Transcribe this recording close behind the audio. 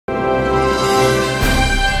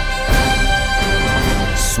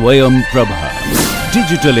Swayam Prabha.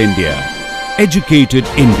 Digital India. Educated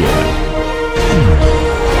India.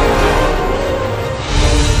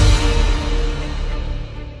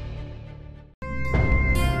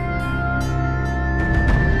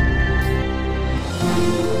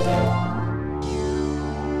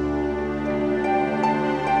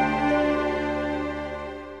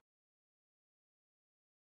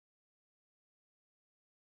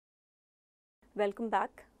 Welcome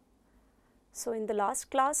back. So in the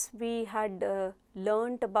last class we had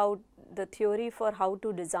learnt about the theory for how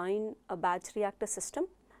to design a batch reactor system,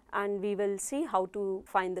 and we will see how to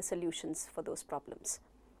find the solutions for those problems.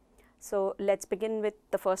 So let's begin with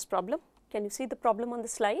the first problem. Can you see the problem on the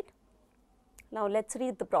slide? Now let's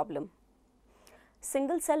read the problem.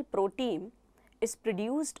 Single cell protein is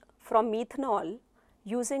produced from methanol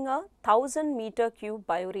using a 1000 meter cube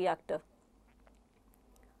bioreactor.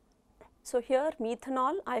 So here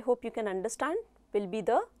methanol, I hope you can understand, will be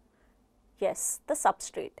the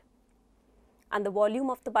substrate, and the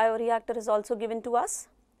volume of the bioreactor is also given to us,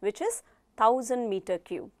 which is 1000 meter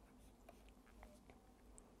cube.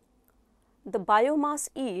 The biomass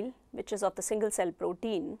yield, which is of the single cell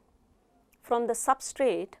protein from the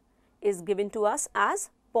substrate, is given to us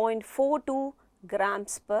as 0.42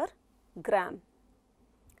 grams per gram.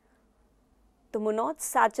 The Monod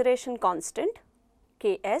saturation constant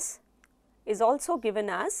Ks is also given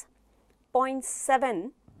as 0.7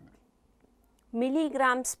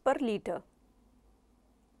 milligrams per liter,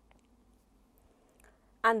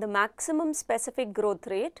 and the maximum specific growth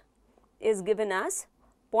rate is given as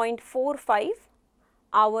 0.45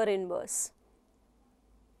 hour inverse.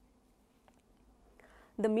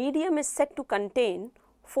 The medium is said to contain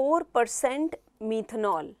 4%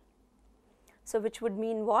 methanol. So which would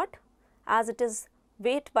mean what? As it is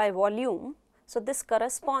weight by volume, so this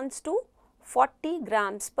corresponds to 40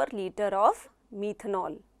 grams per liter of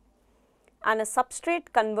methanol, and a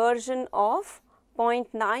substrate conversion of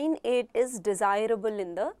 0.98 is desirable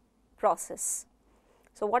in the process.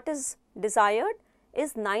 So what is desired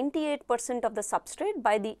is 98% of the substrate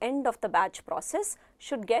by the end of the batch process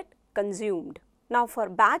should get consumed. Now for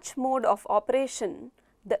batch mode of operation,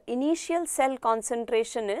 the initial cell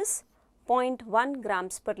concentration is 0.1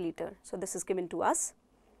 grams per liter. So this is given to us,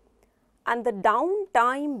 and the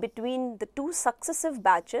downtime between the two successive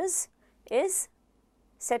batches is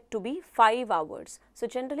said to be 5 hours. So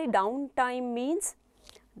generally downtime means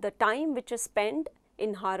the time which is spent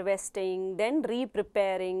in harvesting, then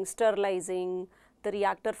re-preparing, sterilizing the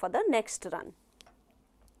reactor for the next run,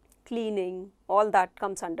 cleaning, all that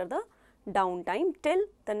comes under the downtime till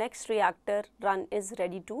the next reactor run is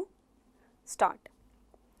ready to start.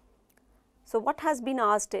 So what has been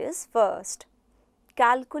asked is, first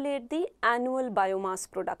calculate the annual biomass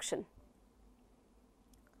production.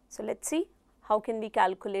 So let's see how can we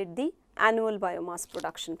calculate the annual biomass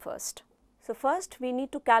production first. So first we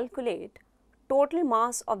need to calculate total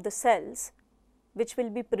mass of the cells which will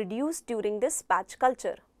be produced during this batch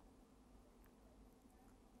culture.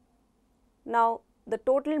 Now the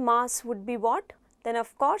total mass would be what? Then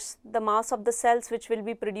of course the mass of the cells which will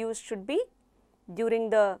be produced should be,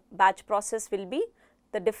 during the batch process, will be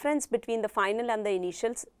the difference between the final and the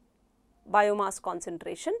initial biomass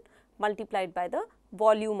concentration multiplied by the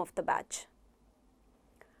volume of the batch.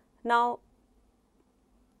 Now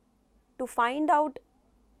to find out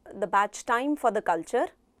the batch time for the culture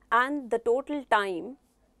and the total time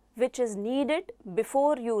which is needed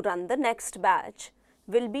before you run the next batch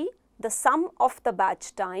will be the sum of the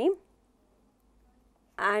batch time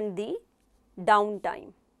and the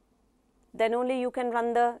downtime. Then only you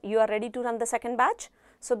are ready to run the second batch.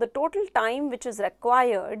 So the total time which is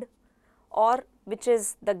required, or which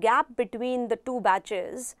is the gap between the two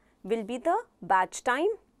batches, will be the batch time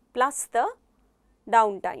plus the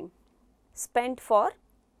downtime spent for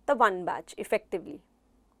the one batch effectively.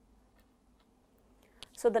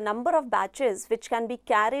 So the number of batches which can be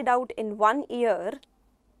carried out in 1 year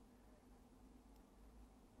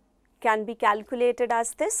can be calculated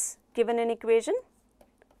as this, given an equation.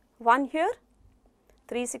 1 here,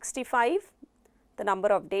 365 the number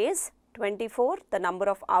of days, 24 the number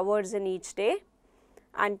of hours in each day,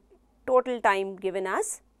 and total time given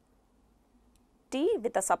as T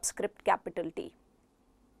with a subscript capital T.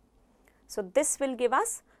 So this will give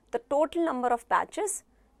us the total number of batches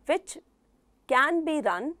which can be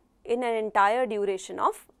run in an entire duration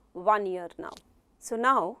of 1 year now. So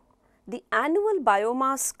now the annual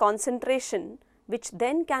biomass concentration which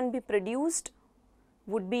then can be produced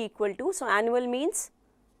would be equal to, so annual means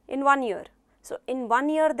in 1 year. So in 1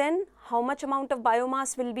 year then how much amount of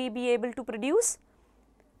biomass will we be able to produce?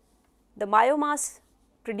 The biomass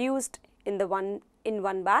produced in the 1 in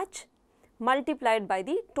one batch multiplied by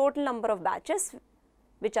the total number of batches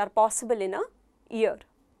which are possible in a year.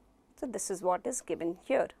 So, this is what is given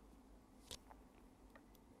here.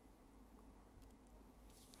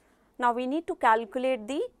 Now, we need to calculate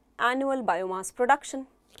the annual biomass production.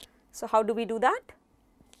 So, how do we do that?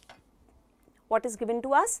 What is given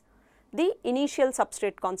to us? The initial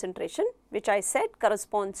substrate concentration, which I said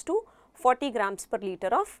corresponds to 40 grams per liter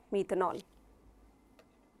of methanol.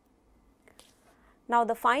 Now,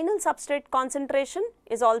 the final substrate concentration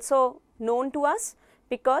is also known to us,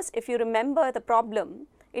 because if you remember the problem,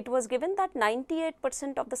 it was given that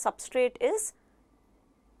 98% of the substrate is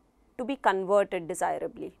to be converted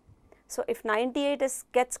desirably. So, if 98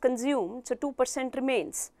 gets consumed, so 2%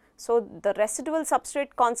 remains. So, the residual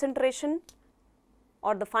substrate concentration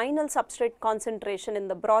or the final substrate concentration in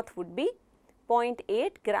the broth would be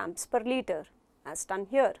 0.8 grams per liter, as done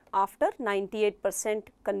here after 98%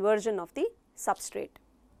 conversion of the substrate.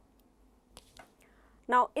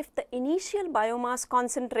 Now, if the initial biomass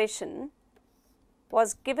concentration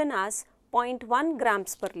was given as 0.1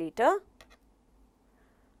 grams per liter,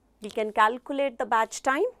 we can calculate the batch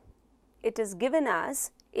time. It is given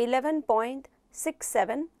as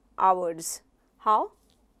 11.67 hours. How?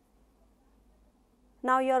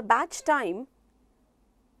 Now, your batch time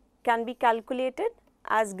can be calculated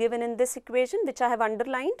as given in this equation, which I have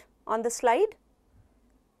underlined on the slide.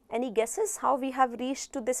 Any guesses how we have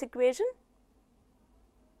reached to this equation?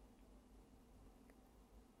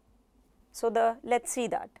 So, let us see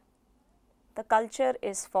that. The culture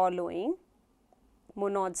is following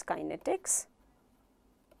Monod's kinetics.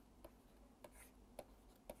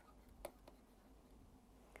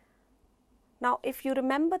 Now, if you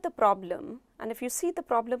remember the problem and if you see the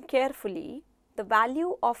problem carefully, the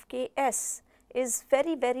value of Ks is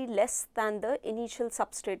very, very less than the initial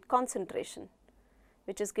substrate concentration,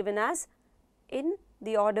 which is given as in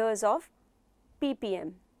the orders of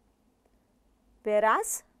ppm,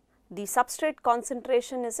 whereas the substrate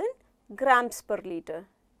concentration is in grams per liter,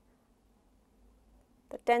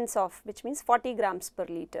 the tens of, which means 40 grams per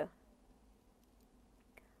liter.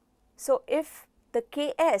 So, if the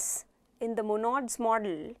Ks in the Monod's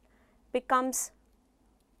model becomes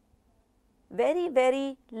very,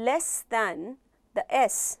 very less than the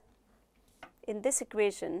S in this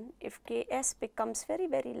equation, if Ks becomes very,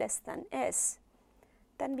 very less than S,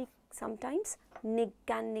 then we sometimes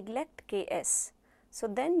can neglect Ks. So,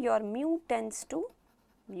 then your mu tends to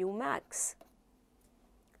mu max.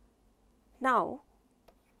 Now,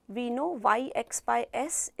 we know Yx by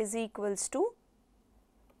S is equals to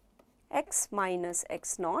x minus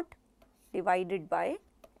x naught divided by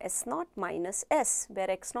S naught minus S, where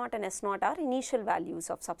x naught and S naught are initial values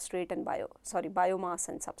of substrate and biomass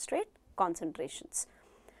and substrate concentrations.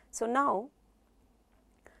 So, now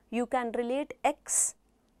you can relate x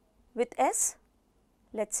with S.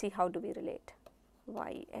 Let us see how do we relate.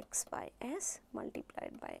 Yx by S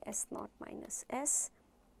multiplied by S naught minus S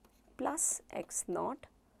plus x naught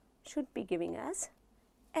should be giving as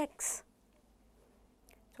x.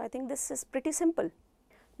 So, I think this is pretty simple.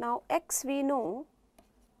 Now, x we know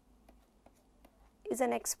is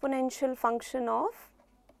an exponential function of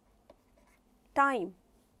time,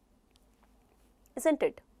 isn't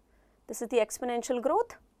it? This is the exponential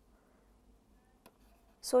growth.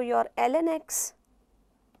 So, your ln x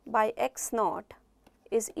by x naught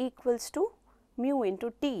is equals to mu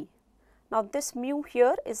into t. Now, this mu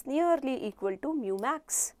here is nearly equal to mu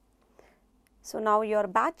max. So, now your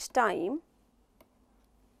batch time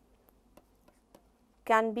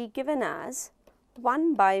can be given as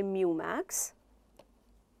 1 by mu max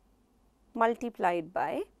multiplied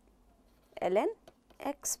by ln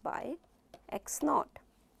x by x naught,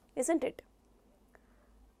 isn't it?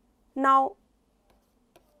 Now,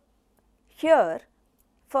 here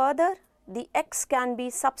further the x can be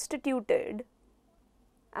substituted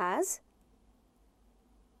as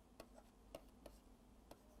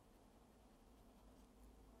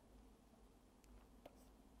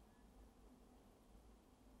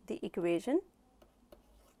the equation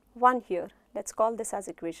 1 here. Let us call this as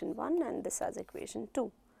equation 1 and this as equation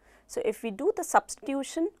 2. So, if we do the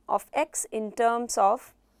substitution of x in terms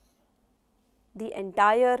of the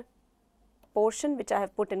entire portion which I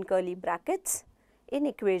have put in curly brackets in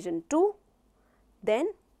equation 2,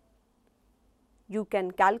 then you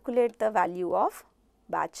can calculate the value of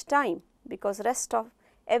batch time, because rest of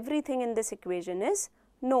everything in this equation is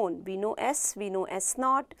known. We know S, we know S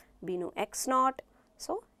naught, we know x naught.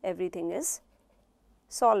 So, everything is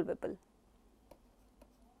solvable.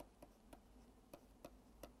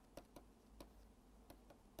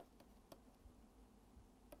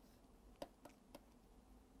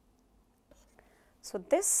 So,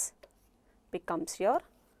 this becomes your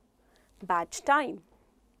batch time.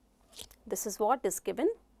 This is what is given.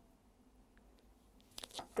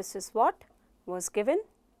 This is what was given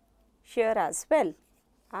here as well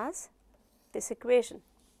as this equation.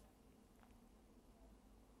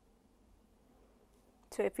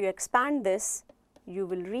 So, if you expand this, you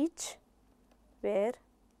will reach where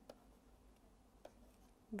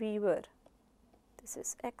we were. This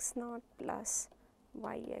is x naught plus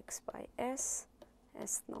yx by s,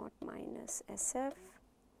 s naught minus sf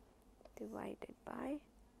divided by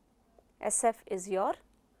sf is the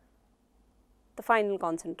final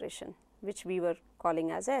concentration, which we were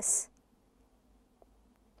calling as S,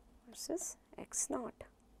 versus x naught.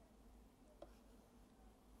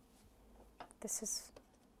 This is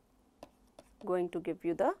going to give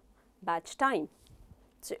you the batch time.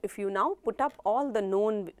 So, if you now put up all the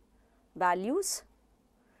known values,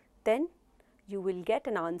 then you will get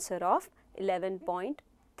an answer of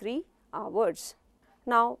 11.3 hours.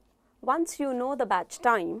 Now, once you know the batch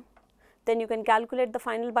time, then you can calculate the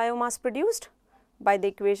final biomass produced by the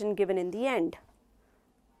equation given in the end,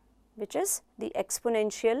 which is the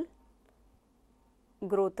exponential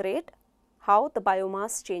growth rate, how the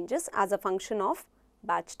biomass changes as a function of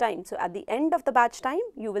batch time. So, at the end of the batch time,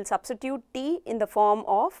 you will substitute T in the form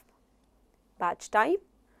of batch time,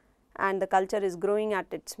 and the culture is growing at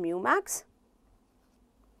its mu max.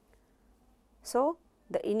 So,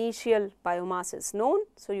 the initial biomass is known,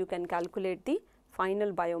 so you can calculate the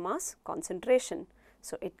final biomass concentration.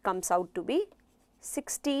 So, it comes out to be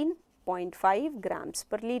 16.5 grams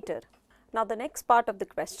per liter. Now, the next part of the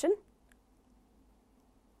question,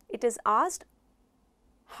 it is asked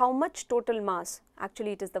how much total mass,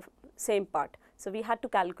 actually it is the same part. So, we had to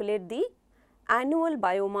calculate the annual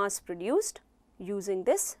biomass produced using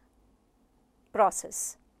this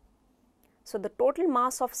process. So, the total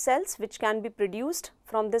mass of cells which can be produced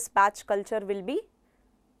from this batch culture will be,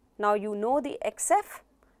 now you know the xf,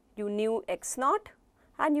 you knew x naught,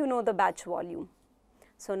 and you know the batch volume.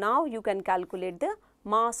 So, now you can calculate the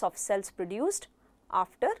mass of cells produced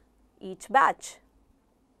after each batch.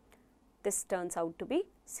 This turns out to be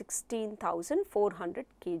 16,400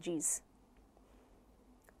 kgs.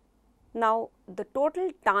 Now, the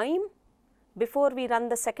total time before we run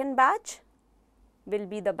the second batch will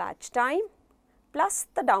be the batch time plus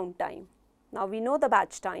the downtime. Now, we know the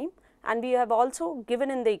batch time, and we have also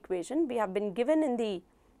given in the equation, we have been given in the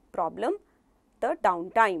problem the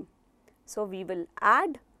downtime. So, we will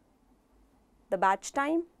add the batch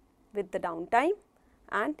time with the downtime,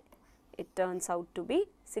 and it turns out to be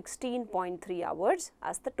 16.3 hours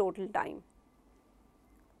as the total time.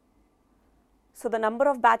 So, the number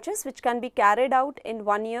of batches which can be carried out in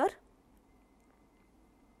 1 year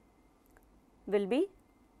will be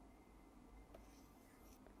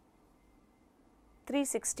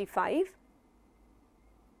 365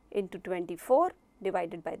 into 24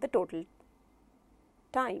 divided by the total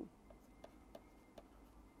time,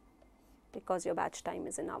 because your batch time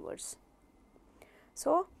is in hours.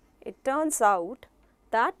 So, it turns out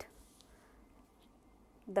that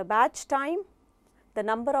the batch time, the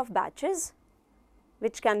number of batches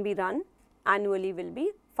which can be run annually will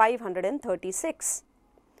be 536.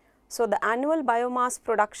 So, the annual biomass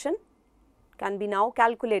production can be now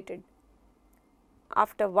calculated.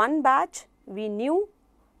 After one batch, we knew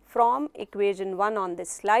from equation 1 on this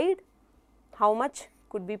slide how much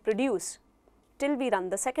could be produced till we run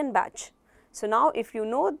the second batch. So, now if you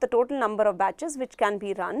know the total number of batches which can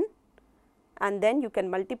be run, and then you can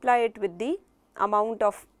multiply it with the amount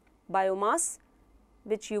of biomass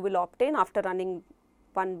which you will obtain after running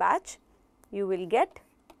one batch, you will get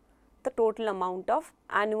the total amount of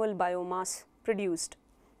annual biomass produced,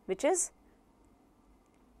 which is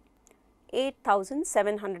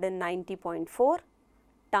 8,790.4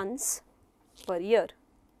 tons per year.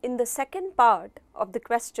 In the second part of the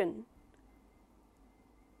question,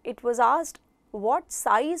 it was asked what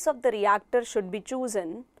size of the reactor should be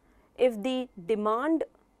chosen if the demand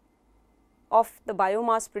of the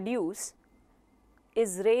biomass produced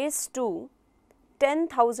is raised to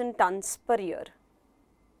 10,000 tons per year.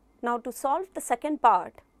 Now, to solve the second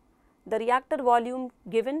part, the reactor volume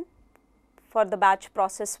given for the batch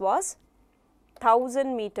process was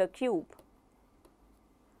 1000 meter cube.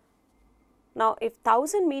 Now, if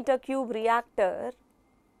 1000 meter cube reactor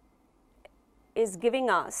is giving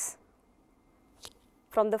us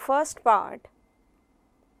from the first part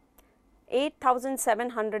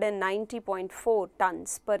 8,790.4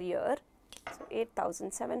 tons per year, so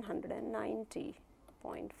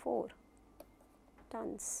 8,790.4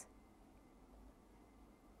 tons,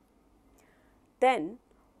 then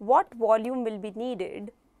what volume will be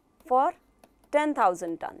needed for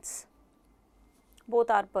 10,000 tons. Both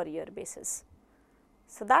are per year basis.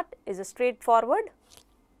 So, that is a straightforward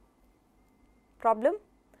problem,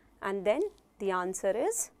 and then the answer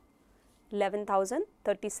is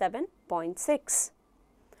 11,037.6.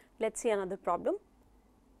 Let us see another problem.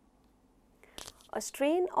 A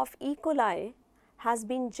strain of E. coli has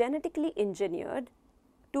been genetically engineered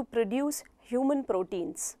to produce human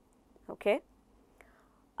proteins. Okay.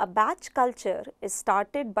 A batch culture is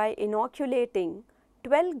started by inoculating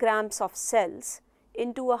 12 grams of cells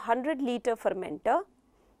into a 100-liter fermenter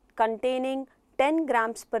containing 10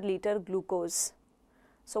 grams per liter glucose.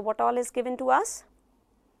 So, what all is given to us?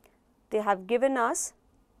 They have given us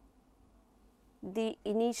the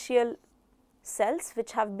initial cells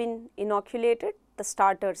which have been inoculated, the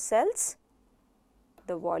starter cells,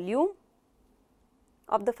 the volume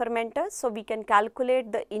of the fermenter. So, we can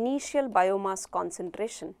calculate the initial biomass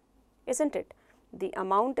concentration, isn't it? The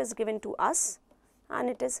amount is given to us and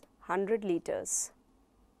it is 100 liters.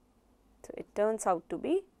 So, it turns out to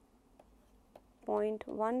be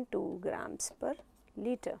 0.12 grams per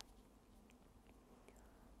liter,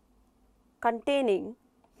 containing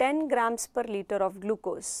 10 grams per liter of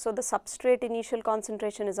glucose. So, the substrate initial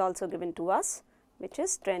concentration is also given to us, which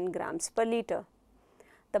is 10 grams per liter.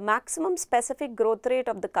 The maximum specific growth rate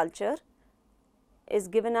of the culture is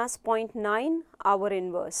given as 0.9 hour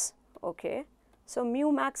inverse. Okay. So,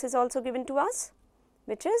 mu max is also given to us,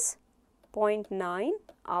 which is 0.9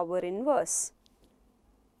 hour inverse.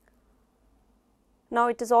 Now,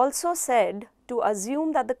 it is also said to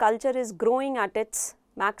assume that the culture is growing at its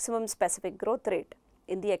maximum specific growth rate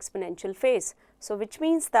in the exponential phase. So, which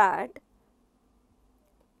means that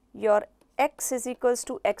your x is equals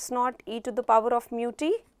to x naught e to the power of mu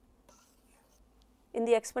t in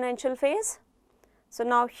the exponential phase. So,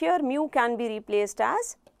 now here mu can be replaced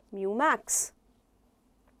as mu max.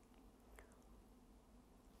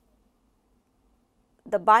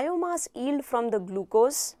 The biomass yield from the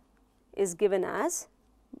glucose is given as,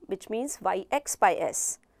 which means Yx by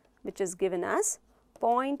S, which is given as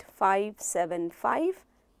 0.575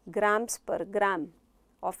 grams per gram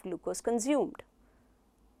of glucose consumed.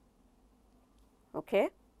 Okay.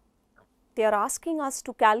 They are asking us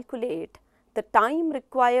to calculate the time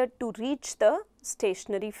required to reach the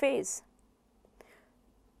stationary phase.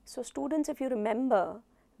 So, students, if you remember,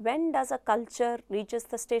 when does a culture reaches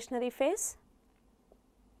the stationary phase?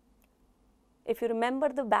 If you remember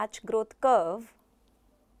the batch growth curve,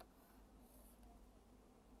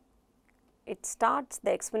 it starts,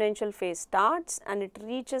 the exponential phase starts and it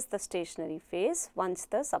reaches the stationary phase once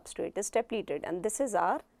the substrate is depleted, and this is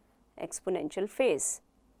our exponential phase,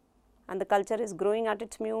 and the culture is growing at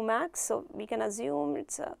its mu max. So, we can assume it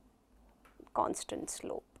is a constant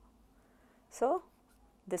slope. So,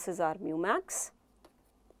 this is our mu max,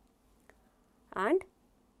 and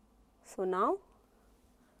so now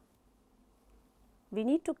we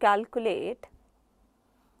need to calculate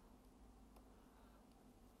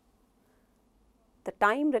the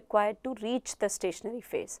time required to reach the stationary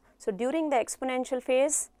phase. So, during the exponential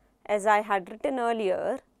phase, as I had written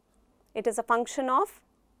earlier, it is a function of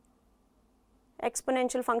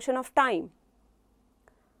exponential function of time.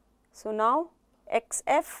 So, now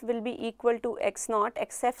xf will be equal to x naught,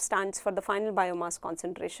 xf stands for the final biomass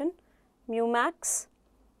concentration, mu max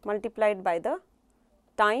multiplied by the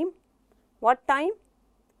time. What time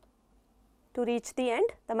to reach the end,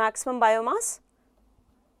 the maximum biomass?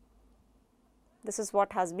 This is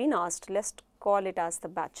what has been asked. Let us call it as the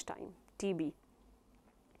batch time, TB.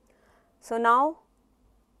 So, now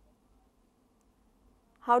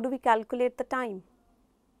how do we calculate the time?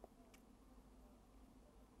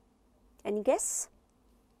 Any guess?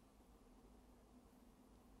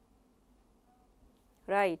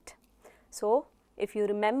 Right. So, if you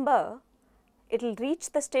remember, it will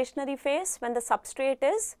reach the stationary phase when the substrate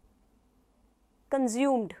is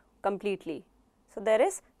consumed completely. So, there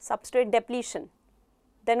is substrate depletion,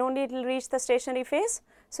 then only it will reach the stationary phase.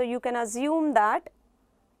 So, you can assume that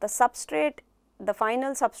the substrate, the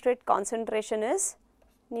final substrate concentration is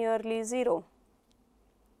nearly 0.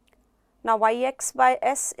 Now, Yx by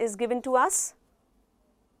S is given to us.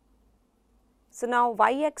 So, now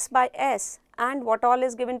Yx by S and what all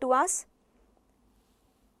is given to us?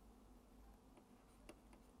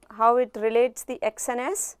 How it relates the x and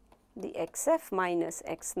s? The xf minus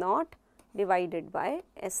x naught divided by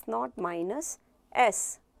s naught minus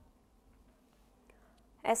s.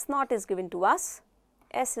 S naught is given to us,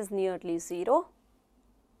 s is nearly 0,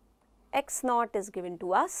 x naught is given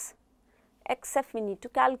to us, xf we need to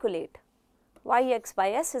calculate, Yx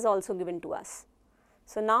by s is also given to us.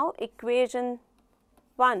 So, now equation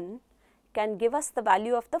 1 can give us the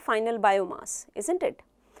value of the final biomass, isn't it?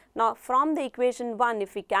 Now, from the equation 1,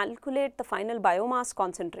 if we calculate the final biomass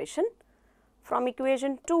concentration, from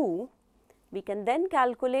equation 2, we can then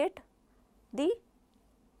calculate the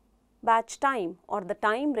batch time or the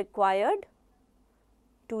time required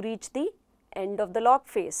to reach the end of the log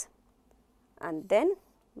phase, and then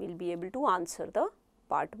we will be able to answer the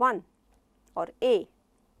part 1 or A.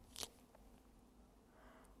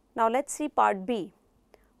 Now, let us see part B.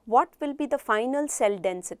 What will be the final cell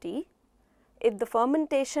density if the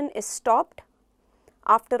fermentation is stopped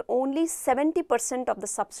after only 70% of the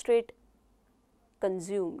substrate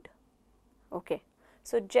consumed? Okay.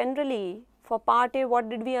 So, generally for part A, what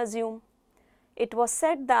did we assume? It was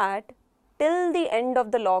said that till the end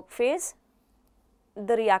of the log phase,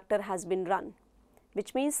 the reactor has been run,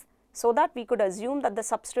 which means so that we could assume that the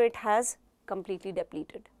substrate has completely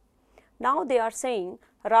depleted. Now, they are saying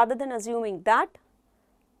rather than assuming that,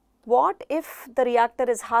 what if the reactor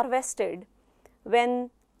is harvested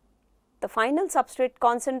when the final substrate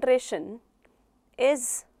concentration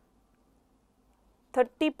is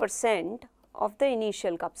 30% of the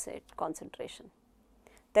initial substrate concentration,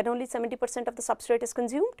 then only 70% of the substrate is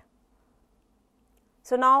consumed.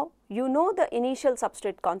 So, now you know the initial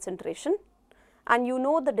substrate concentration and you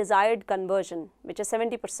know the desired conversion, which is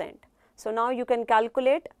 70%. So, now you can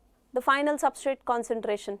calculate the final substrate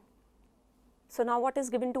concentration. So, now what is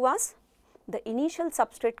given to us? The initial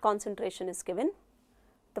substrate concentration is given,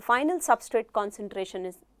 the final substrate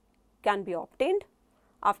concentration can be obtained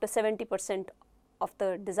after 70% of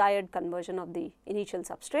the desired conversion of the initial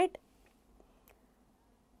substrate.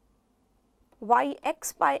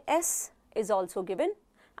 Yx by S is also given,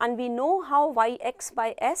 and we know how Yx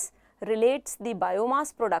by S relates the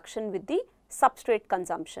biomass production with the substrate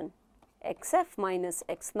consumption. Xf minus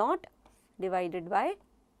x naught divided by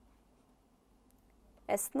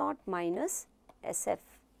S naught minus Sf,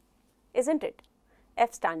 isn't it?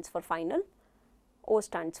 F stands for final, O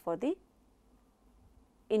stands for the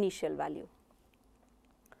initial value.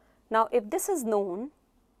 Now, if this is known,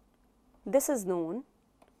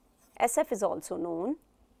 Sf is also known,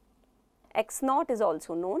 x naught is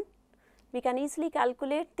also known, we can easily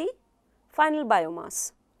calculate the final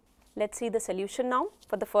biomass. Let us see the solution now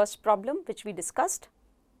for the first problem which we discussed.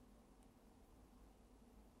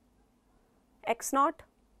 X naught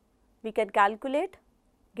we can calculate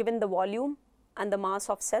given the volume and the mass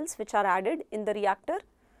of cells which are added in the reactor.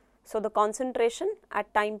 So, the concentration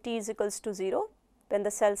at time t is equals to 0 when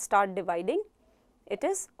the cells start dividing, it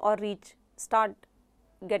is or start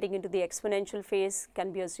getting into the exponential phase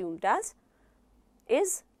can be assumed as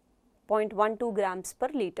is 0.12 grams per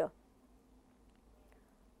liter.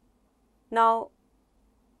 Now,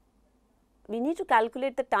 we need to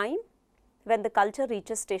calculate the time when the culture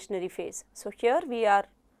reaches stationary phase. So, here we are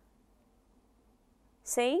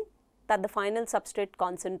saying that the final substrate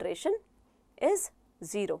concentration is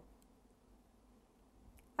 0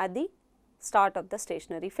 at the start of the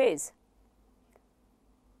stationary phase.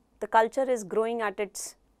 The culture is growing at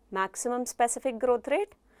its maximum specific growth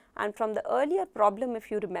rate, and from the earlier problem, if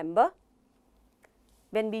you remember,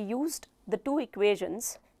 when we used the two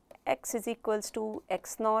equations x is equals to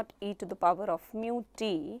x naught e to the power of mu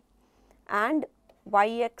t and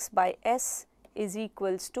Yx by S is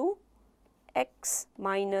equals to x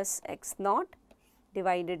minus x naught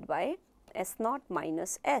divided by S naught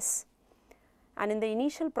minus S. And in the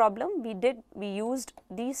initial problem we used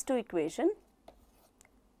these two equations,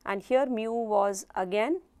 and here mu was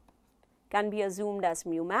again can be assumed as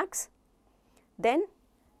mu max. Then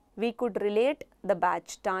we could relate the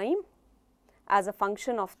batch time as a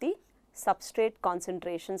function of the substrate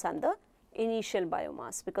concentrations and the initial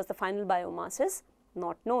biomass, because the final biomass is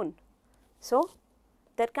not known. So,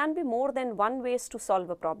 there can be more than one ways to solve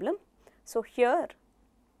a problem. So, here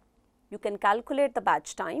you can calculate the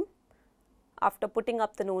batch time after putting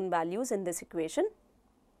up the known values in this equation.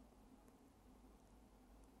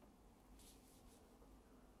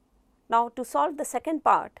 Now, to solve the second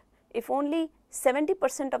part, if only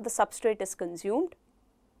 70% of the substrate is consumed,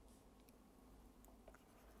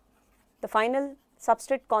 the final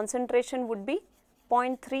substrate concentration would be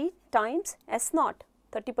 0.3 times S naught,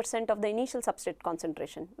 30% of the initial substrate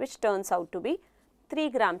concentration, which turns out to be 3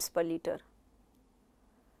 grams per liter.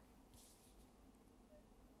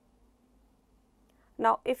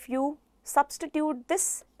 Now, if you substitute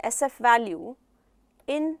this Sf value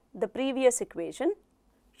in the previous equation,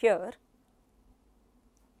 here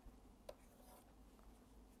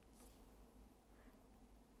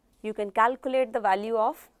you can calculate the value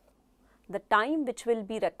of the time which will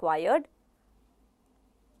be required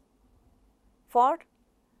for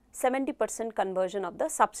 70% conversion of the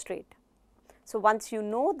substrate. So, once you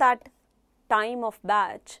know that time of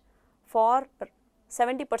batch for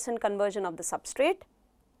 70% conversion of the substrate,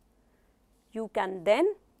 you can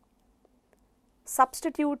then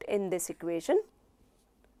substitute in this equation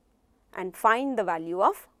and find the value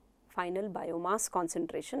of final biomass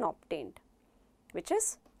concentration obtained, which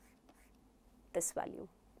is this value.